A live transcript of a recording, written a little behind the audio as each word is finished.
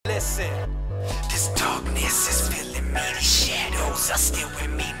listen. This darkness is filling me, these shadows are still with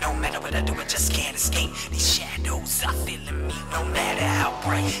me. No matter what I do, I just can't escape. These shadows are filling me, no matter how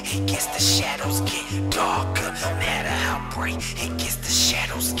bright it gets, the shadows get darker. No matter how bright it gets, the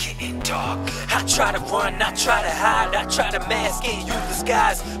shadows getting darker. I try to run, I try to hide, I try to mask and use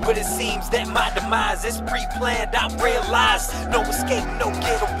disguise, but it seems that my demise is pre-planned. I realize no escape, no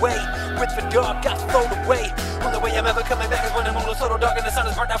getaway. With the dark, I float away. Only way I'm ever coming back is when the moon is total dark and the sun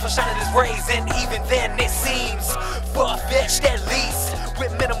is burnt out for shining its rays. And even then it seems far-fetched, at least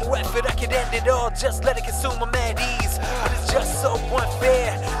with minimal effort I could end it all, just let it consume, I'm at ease. But it's just so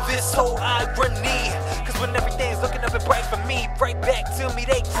unfair, this whole irony, cause when everything's looking up and bright for me, right back to me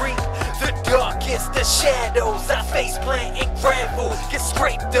they creep. The darkest, the shadows, I face plant and gravel, get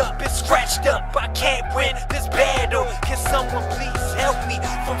scraped up and scratched up, I can't win this battle. Can someone please help me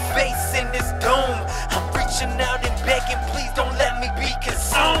from facing this doom? I'm reaching out and begging, please don't let me be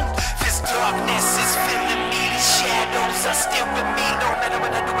consumed. This darkness is filling me, these shadows are still with me. No matter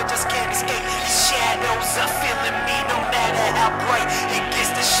what I do, I just can't escape. These shadows are filling me, no matter how bright it gets,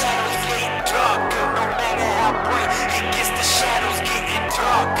 the shadows getting darker. No matter how bright it gets, the shadows getting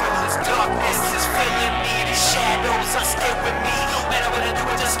darker. This darkness is filling me, these shadows are still with me. No matter what I do,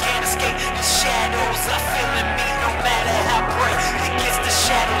 I just can't escape. These shadows are filling me, no matter how bright it gets, the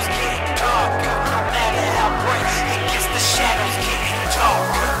shadows getting darker. No matter how bright it gets, the shadows getting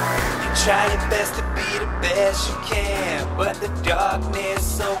darker. Try your best to be the best you can, but the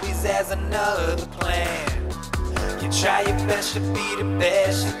darkness always has another plan. You try your best to be the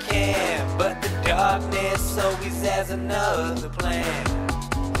best you can, but the darkness always has another plan.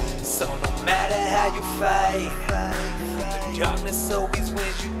 So no matter how you fight, the darkness always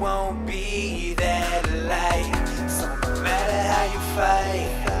wins, you won't be that light. So no matter how you fight,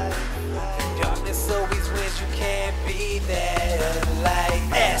 the darkness always wins, you can't be that light.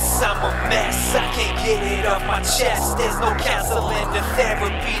 I'm a mess, I can't get it off my chest. There's no counseling or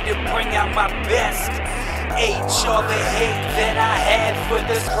therapy to bring out my best. All the hate that I had for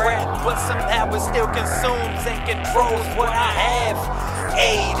this rap, but somehow it still consumes and controls what I have.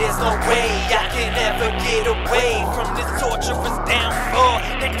 There's no way I can ever get away from this torturous downfall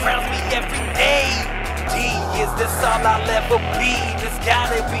that crowns me every day. Is this all I'll ever be? There's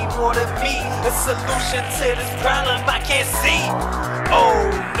gotta be more to me, a solution to this problem I can't see. Oh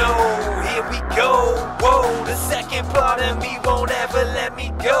no, here we go. Whoa, the second part of me won't ever let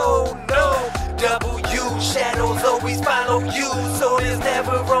me go. No, W, shadows always follow you, so there's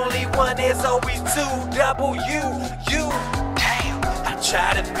never only one, there's always two. W, you. I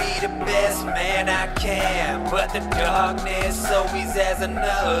try to be the best man I can, but the darkness always has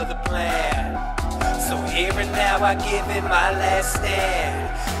another plan. So here and now I give it my last stand.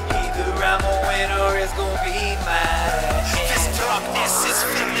 Either I'm a winner or it's gonna be mine. This darkness is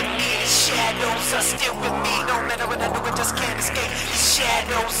filling me, the shadows are still with me. No matter what I do, I just can't escape. These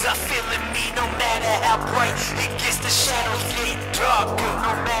shadows are filling me, no matter how bright it gets, the shadows get darker.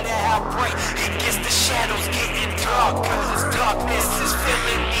 No matter how bright it gets, the shadows getting darker. This darkness is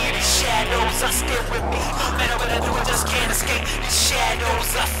filling me, the shadows are still with me. No matter what I do, I just can't escape. These shadows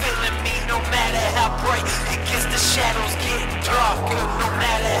are filling me, no matter how bright it gets, the shadows getting darker.